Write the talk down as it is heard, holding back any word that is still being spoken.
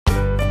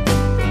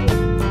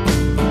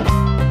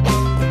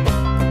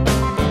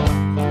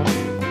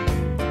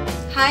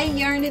Hi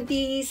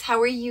Yarnabees, how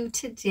are you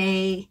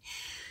today?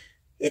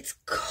 It's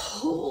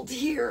cold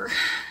here.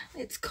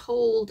 It's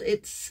cold.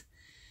 The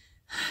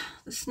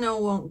snow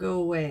won't go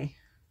away.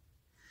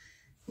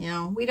 You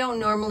know, we don't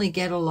normally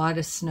get a lot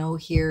of snow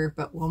here,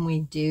 but when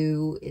we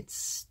do, it's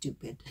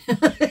stupid.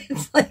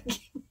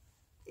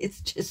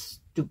 It's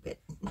just stupid.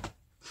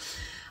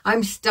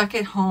 I'm stuck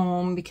at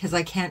home because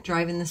I can't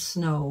drive in the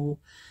snow.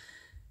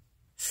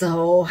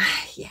 So,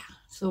 yeah.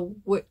 So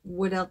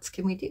what else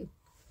can we do?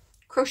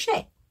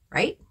 Crochet,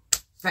 right?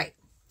 Right.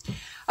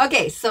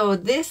 Okay, so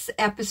this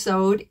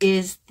episode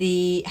is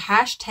the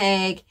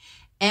hashtag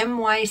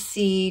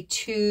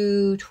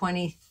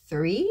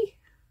MYC223.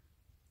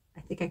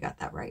 I think I got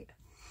that right.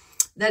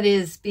 That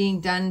is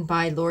being done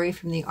by Lori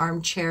from the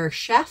Armchair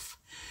Chef.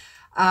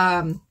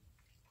 I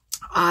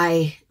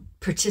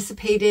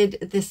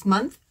participated this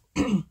month.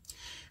 I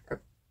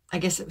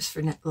guess it was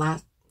for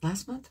last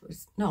month.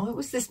 It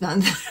was this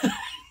month.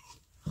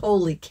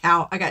 Holy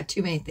cow. I got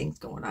too many things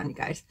going on, you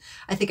guys.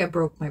 I think I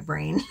broke my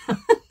brain.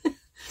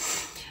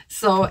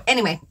 So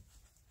anyway,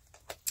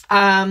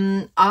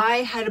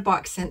 I had a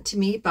box sent to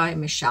me by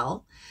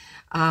Michelle.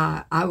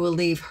 I will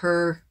leave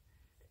her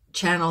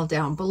channel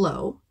down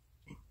below.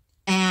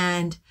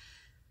 And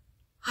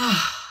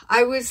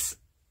I was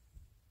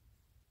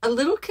a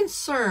little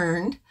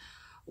concerned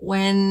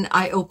when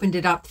I opened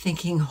it up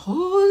thinking,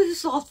 oh, this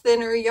is all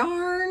thinner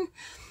yarn.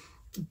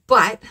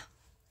 But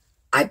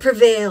I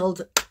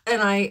prevailed and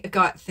I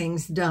got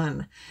things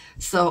done.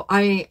 So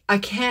I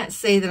can't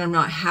say that I'm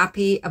not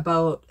happy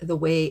about the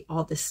way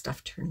all this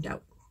stuff turned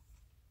out.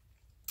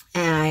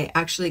 And I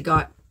actually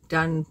got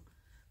done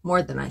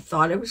more than I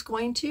thought I was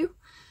going to.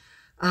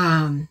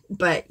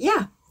 But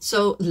yeah,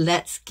 so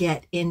let's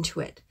get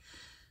into it.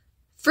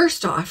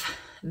 First off,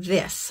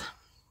 this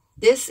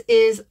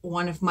is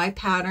one of my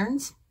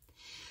patterns.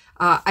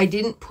 I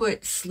didn't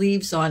put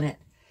sleeves on it.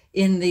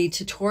 In the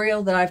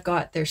tutorial that I've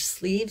got, there's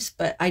sleeves,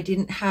 but I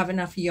didn't have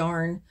enough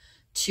yarn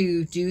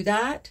to do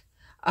that.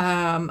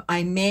 I've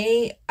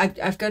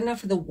got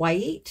enough of the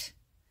white,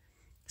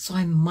 so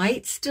I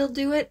might still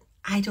do it.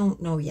 I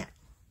don't know yet.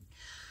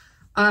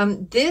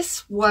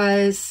 This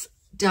was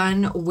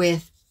done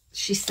with,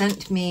 she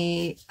sent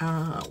me,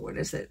 what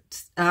is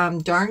it?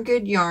 Darn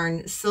Good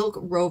Yarn, Silk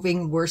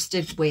Roving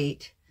Worsted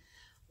Weight,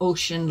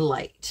 Ocean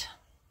Light.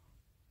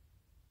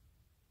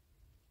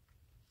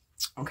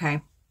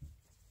 Okay.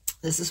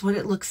 This is what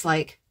it looks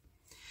like.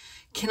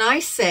 Can I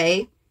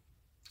say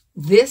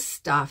this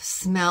stuff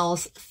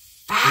smells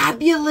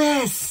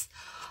fabulous?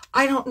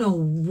 I don't know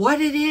what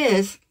it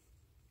is.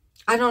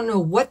 I don't know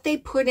what they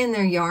put in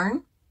their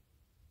yarn,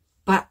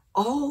 but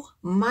oh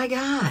my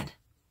God.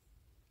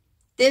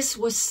 This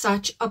was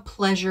such a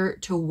pleasure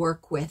to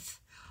work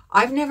with.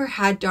 I've never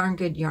had Darn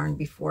Good yarn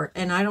before,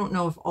 and I don't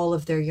know if all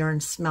of their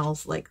yarn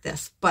smells like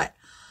this, but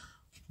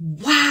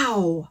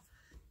wow.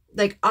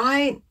 Like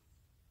I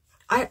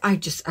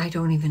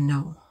don't even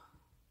know.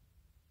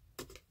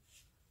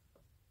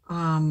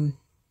 I'm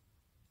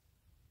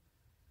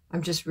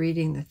just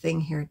reading the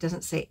thing here. It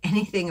doesn't say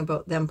anything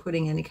about them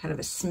putting any kind of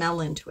a smell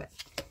into it.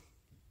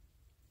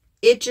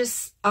 It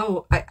just,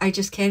 I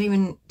just can't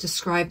even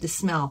describe the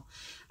smell.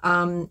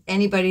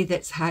 Anybody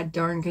that's had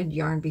Darn Good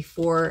yarn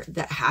before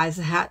that has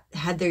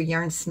had their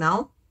yarn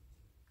smell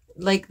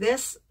like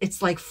this,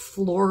 it's like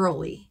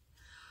florally.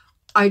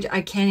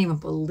 I can't even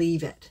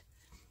believe it.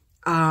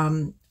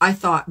 I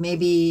thought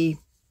maybe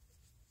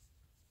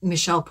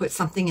Michelle put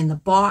something in the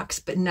box,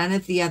 but none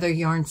of the other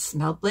yarns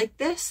smelled like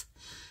this.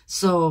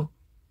 So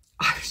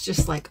I was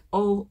just like,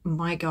 oh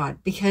my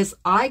God, because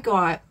I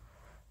got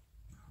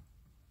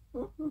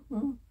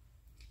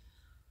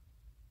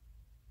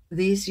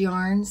these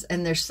yarns,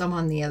 and there's some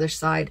on the other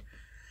side,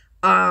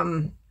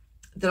 that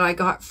I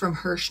got from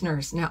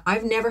Hirschner's. Now,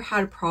 I've never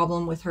had a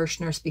problem with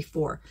Hirschner's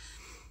before,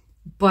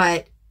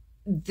 but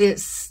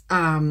this,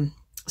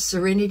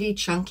 Serenity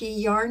Chunky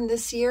yarn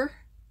this year,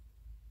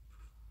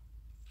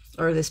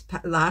 or this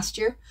last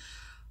year,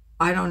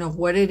 I don't know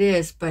what it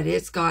is, but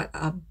it's got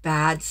a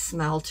bad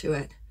smell to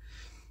it.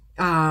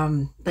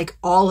 Like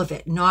all of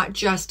it, not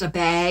just a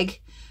bag.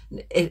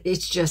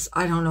 It's just,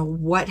 I don't know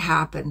what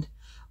happened,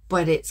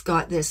 but it's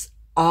got this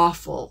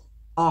awful,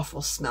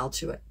 awful smell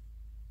to it.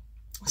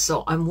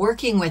 So I'm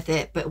working with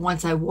it, but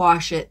once I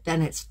wash it,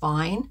 then it's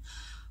fine.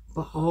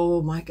 But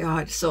oh my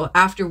God. So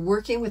after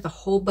working with a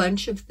whole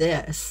bunch of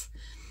this,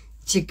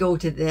 to go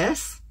to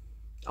this,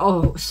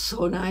 oh,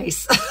 so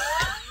nice.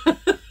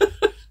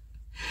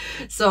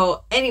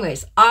 So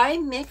anyways, I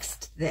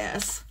mixed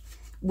this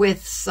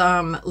with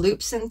some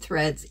Loops and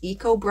Threads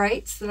Eco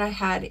Brights that I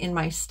had in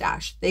my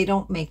stash. They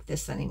don't make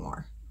this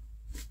anymore.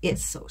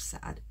 It's so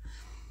sad.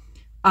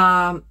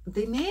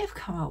 They may have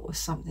come out with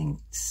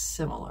something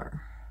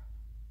similar.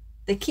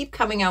 They keep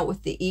coming out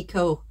with the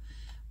Eco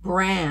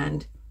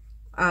brand,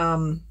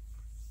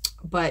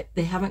 but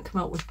they haven't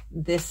come out with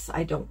this,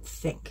 I don't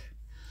think.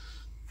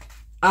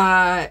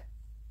 I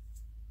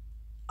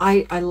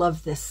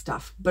love this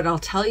stuff, but I'll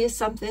tell you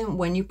something,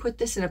 when you put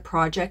this in a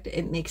project,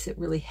 it makes it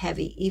really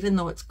heavy, even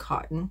though it's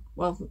cotton.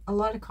 Well, a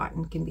lot of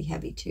cotton can be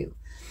heavy too,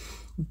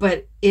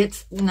 but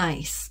it's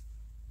nice.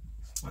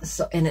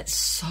 So, and it's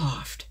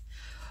soft.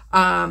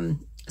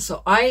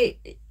 So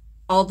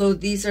although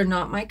these are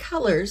not my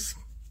colors,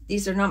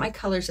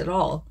 at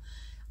all.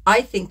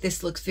 I think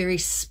this looks very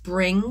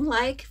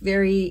spring-like,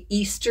 very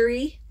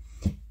Eastery.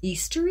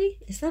 Eastery?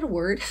 Is that a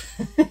word?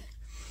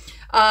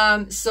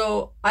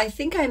 So I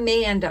think I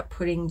may end up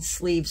putting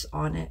sleeves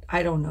on it.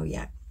 I don't know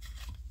yet.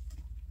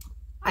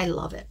 I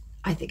love it.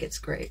 I think it's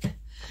great.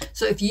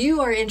 So if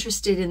you are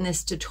interested in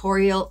this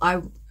tutorial,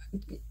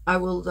 I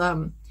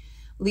will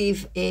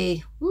leave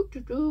a,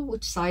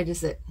 which side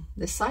is it?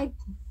 This side?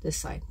 This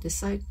side? This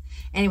side?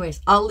 Anyways,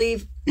 I'll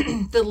leave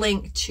the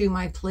link to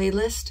my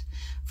playlist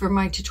for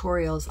my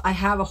tutorials. I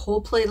have a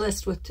whole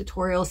playlist with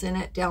tutorials in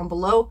it down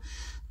below.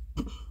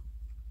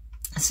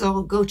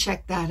 So go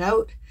check that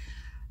out.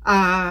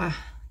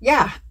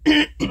 Yeah.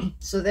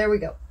 So there we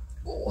go.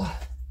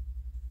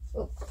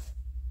 Oh,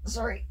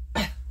 sorry.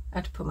 I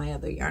have to put my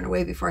other yarn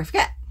away before I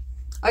forget.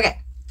 Okay.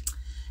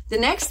 The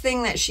next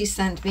thing that she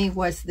sent me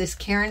was this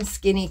Caron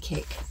Skinny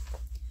Cake.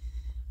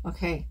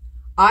 Okay.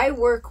 I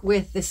work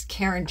with this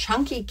Caron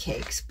Chunky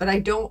Cakes, but I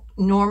don't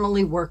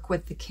normally work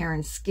with the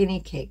Caron Skinny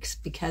Cakes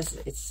because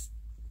it's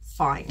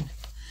fine.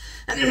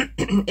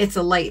 It's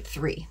a light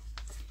 3.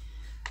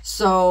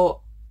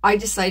 So I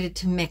decided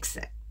to mix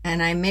it.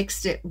 And I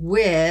mixed it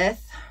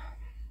with,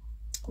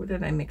 what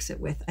did I mix it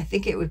with? I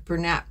think it was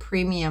Bernat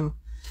Premium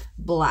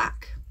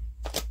Black.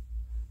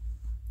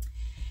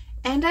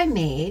 And I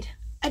made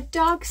a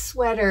dog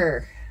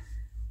sweater.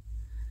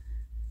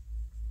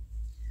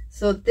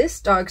 So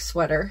this dog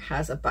sweater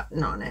has a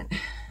button on it.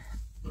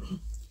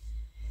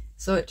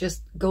 So it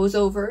just goes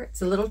over.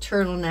 It's a little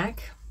turtleneck.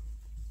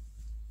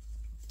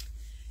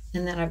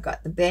 And then I've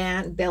got the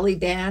belly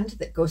band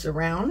that goes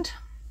around.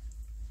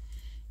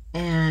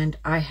 And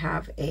I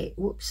have a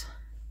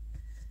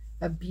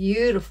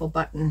beautiful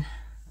button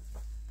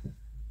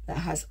that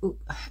has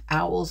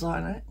owls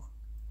on it.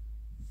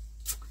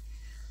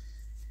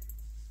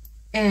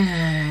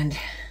 And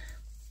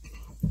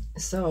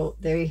so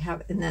there you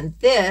have it. And then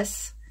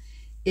this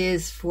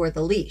is for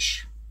the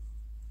leash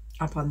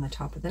up on the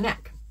top of the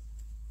neck.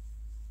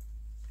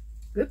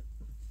 Oop.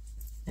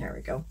 There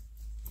we go.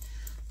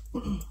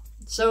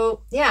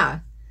 So yeah.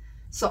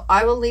 So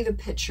I will leave a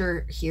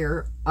picture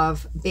here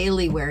of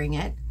Bailey wearing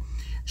it.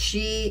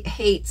 She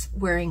hates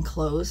wearing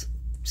clothes,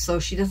 so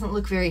she doesn't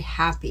look very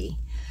happy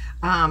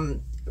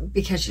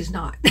because she's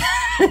not.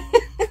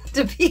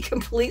 To be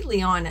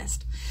completely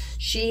honest,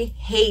 she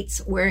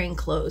hates wearing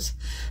clothes.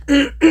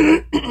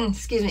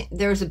 Excuse me.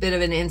 There was a bit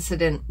of an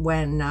incident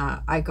when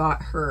I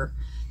got her.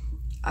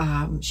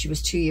 She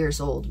was 2 years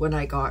old when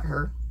I got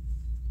her.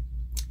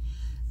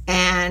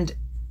 And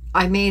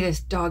I made a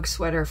dog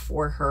sweater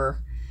for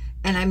her.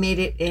 And I made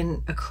it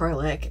in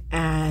acrylic,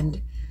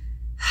 and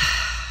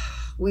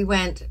we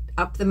went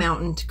up the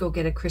mountain to go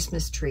get a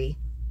Christmas tree,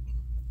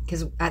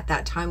 because at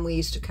that time we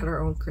used to cut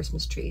our own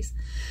Christmas trees.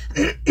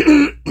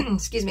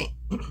 Excuse me.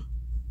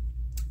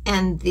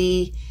 And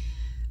the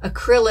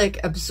acrylic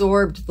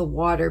absorbed the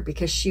water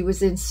because she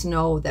was in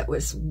snow that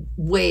was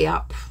way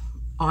up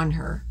on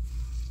her.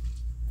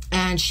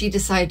 And she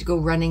decided to go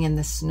running in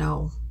the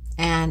snow.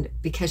 And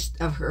because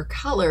of her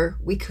color,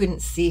 we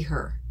couldn't see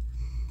her.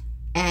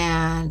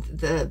 And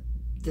the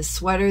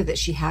sweater that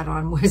she had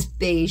on was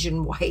beige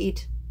and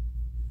white.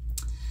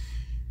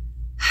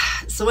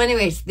 So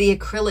anyways, the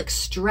acrylic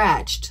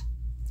stretched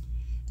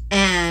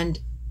and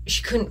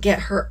she couldn't get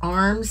her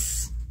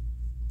arms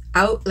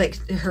out. Like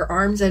her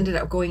arms ended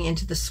up going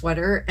into the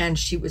sweater, and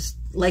she was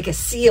like a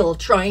seal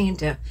trying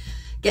to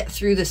get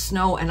through the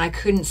snow, and I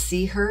couldn't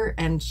see her.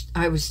 And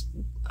I was,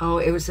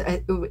 it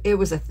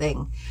was a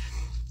thing.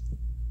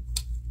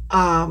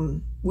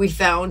 We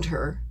found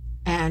her.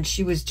 And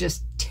she was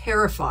just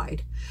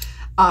terrified.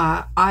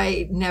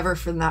 I never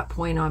from that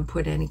point on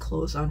put any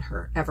clothes on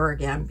her ever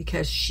again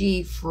because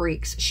she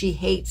freaks. She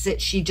hates it.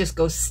 She just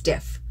goes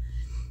stiff.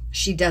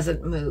 She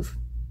doesn't move.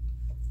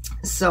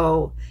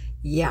 So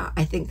yeah,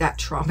 I think that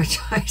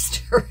traumatized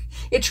her.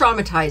 It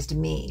traumatized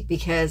me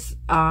because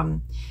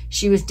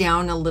she was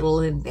down a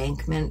little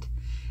embankment,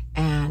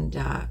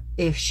 and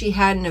if she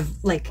hadn't have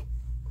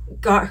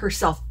got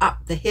herself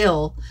up the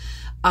hill,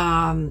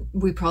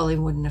 we probably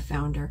wouldn't have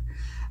found her.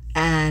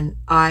 And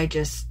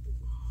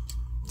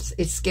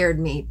it scared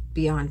me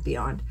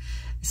beyond.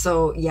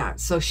 So yeah,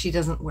 so she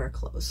doesn't wear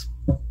clothes.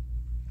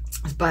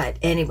 But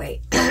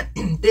anyway,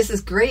 this is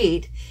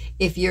great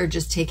if you're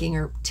just taking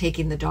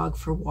the dog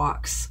for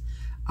walks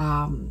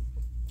on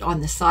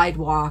the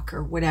sidewalk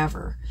or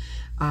whatever.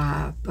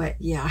 But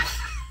yeah,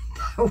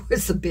 that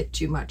was a bit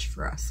too much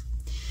for us.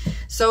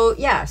 So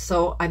yeah,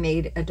 so I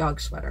made a dog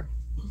sweater.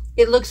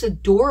 It looks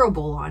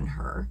adorable on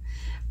her.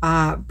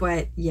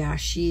 But yeah,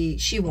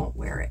 she won't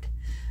wear it.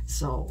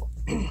 So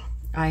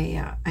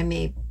I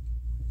may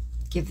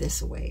give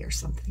this away or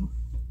something.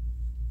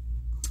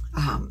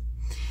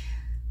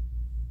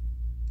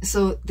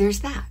 So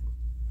there's that.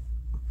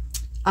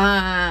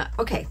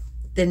 Okay.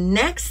 The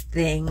next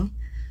thing,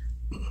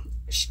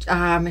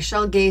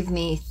 Michelle gave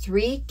me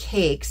 3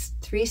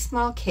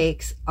 small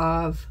cakes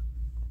of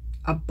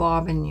a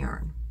bobbin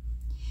yarn.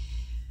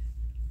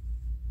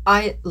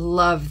 I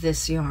love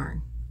this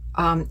yarn.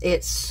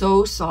 It's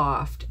so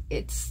soft.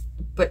 It's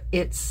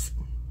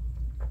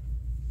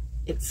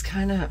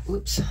kind of,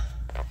 oops,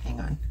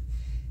 hang on.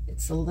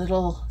 It's a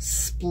little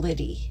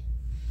splitty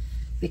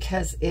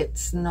because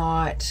it's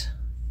not,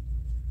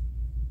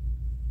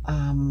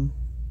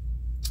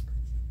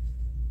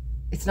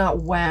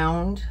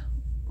 wound,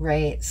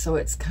 right? So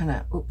it's kind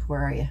of, oop,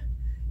 where are you?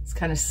 It's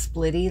kind of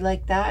splitty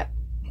like that,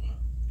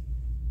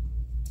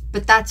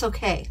 but that's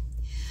okay.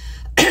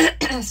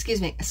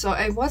 Excuse me. So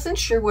I wasn't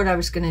sure what I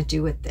was going to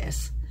do with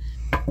this,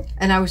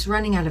 and I was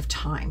running out of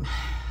time.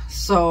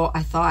 So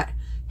I thought,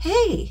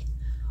 hey,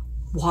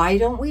 why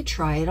don't we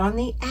try it on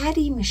the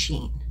Addy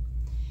machine?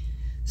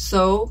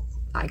 So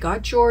I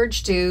got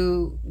George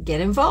to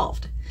get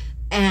involved,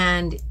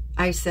 and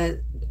I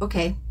said,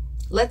 okay,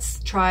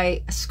 let's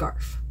try a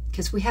scarf,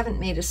 because we haven't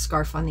made a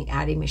scarf on the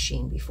Addy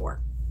machine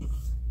before.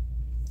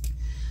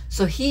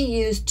 So he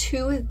used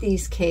 2 of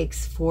these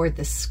cakes for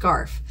the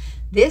scarf.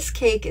 This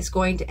cake is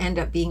going to end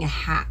up being a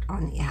hat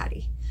on the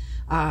Addy,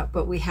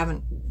 but we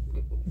haven't,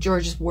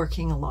 George is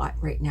working a lot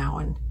right now,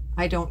 and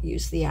I don't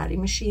use the Addy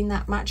machine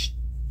that much.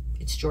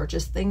 It's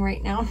George's thing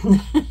right now.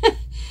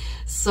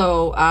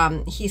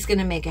 So he's going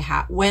to make a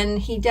hat. When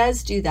he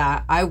does do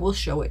that, I will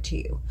show it to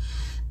you.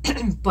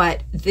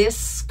 But this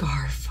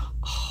scarf,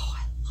 oh,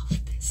 I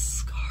love this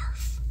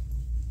scarf.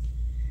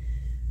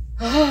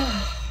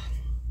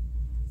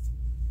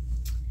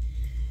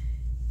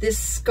 This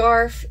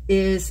scarf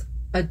is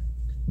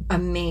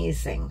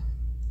amazing.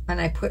 And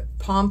I put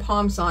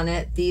pom-poms on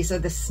it. These are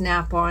the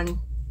snap-on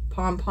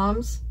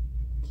pom-poms.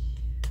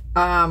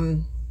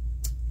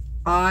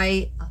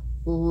 I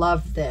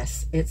love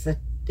this.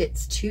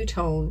 It's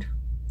two-toned.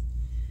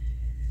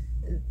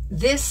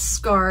 This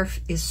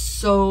scarf is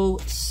so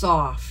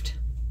soft.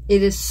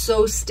 It is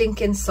so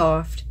stinking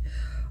soft.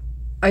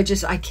 I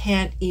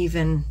can't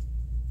even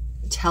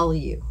tell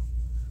you.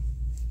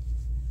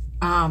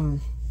 But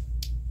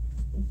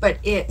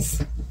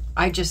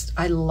I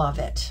love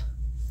it.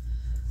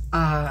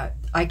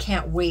 I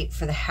can't wait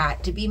for the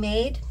hat to be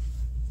made.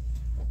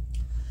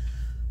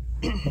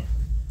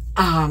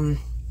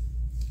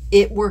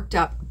 It worked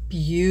up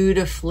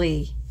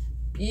beautifully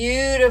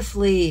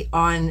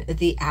on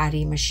the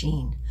Addy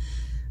machine.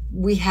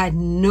 We had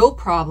no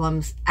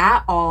problems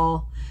at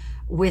all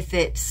with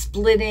it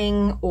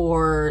splitting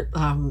or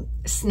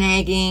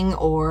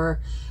snagging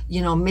or,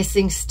 you know,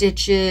 missing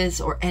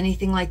stitches or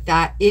anything like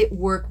that. It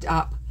worked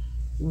up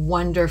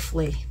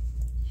wonderfully.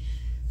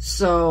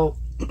 So,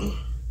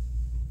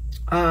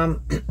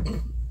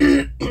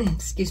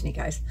 excuse me,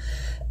 guys.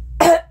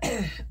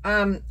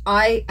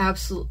 I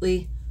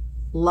absolutely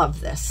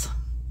love this.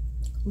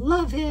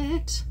 Love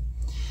it.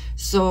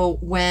 So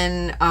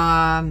when,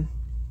 and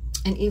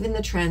even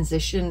the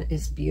transition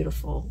is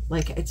beautiful.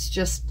 Like, it's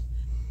just,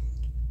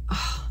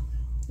 oh,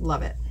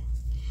 love it.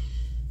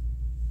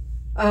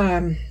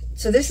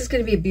 So this is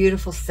going to be a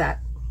beautiful set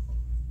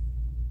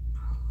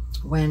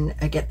when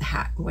I get the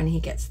hat, when he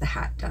gets the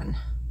hat done.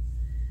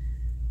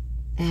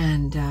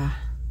 And,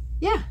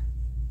 yeah.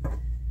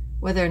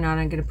 Whether or not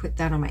I'm going to put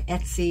that on my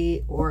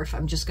Etsy or if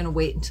I'm just going to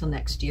wait until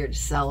next year to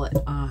sell it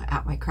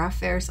at my craft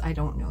fairs, I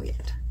don't know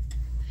yet.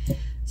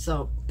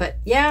 So, but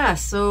yeah,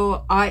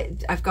 so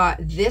I've got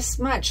this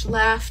much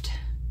left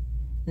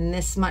and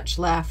this much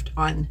left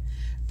on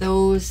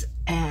those,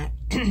 and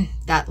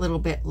that little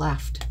bit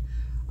left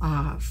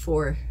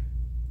for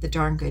the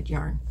Darn Good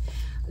yarn.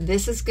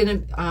 This is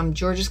going to,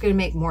 George is going to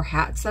make more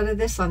hats out of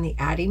this on the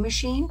Addy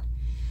machine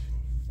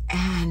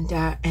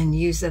and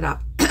use it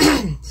up.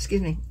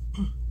 Excuse me.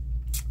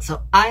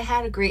 So I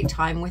had a great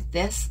time with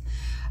this,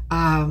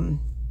 and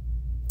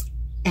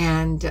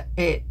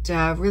it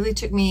really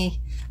took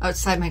me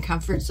outside my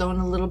comfort zone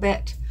a little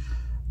bit,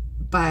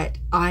 but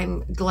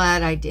I'm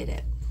glad I did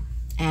it.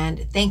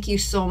 And thank you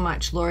so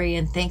much, Lori,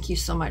 and thank you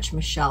so much,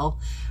 Michelle,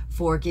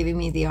 for giving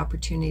me the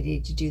opportunity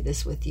to do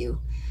this with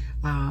you.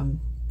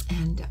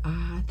 And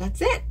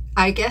that's it.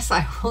 I guess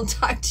I will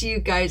talk to you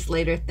guys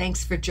later.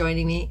 Thanks for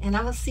joining me, and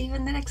I will see you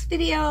in the next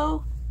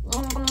video.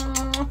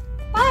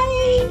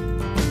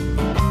 Bye.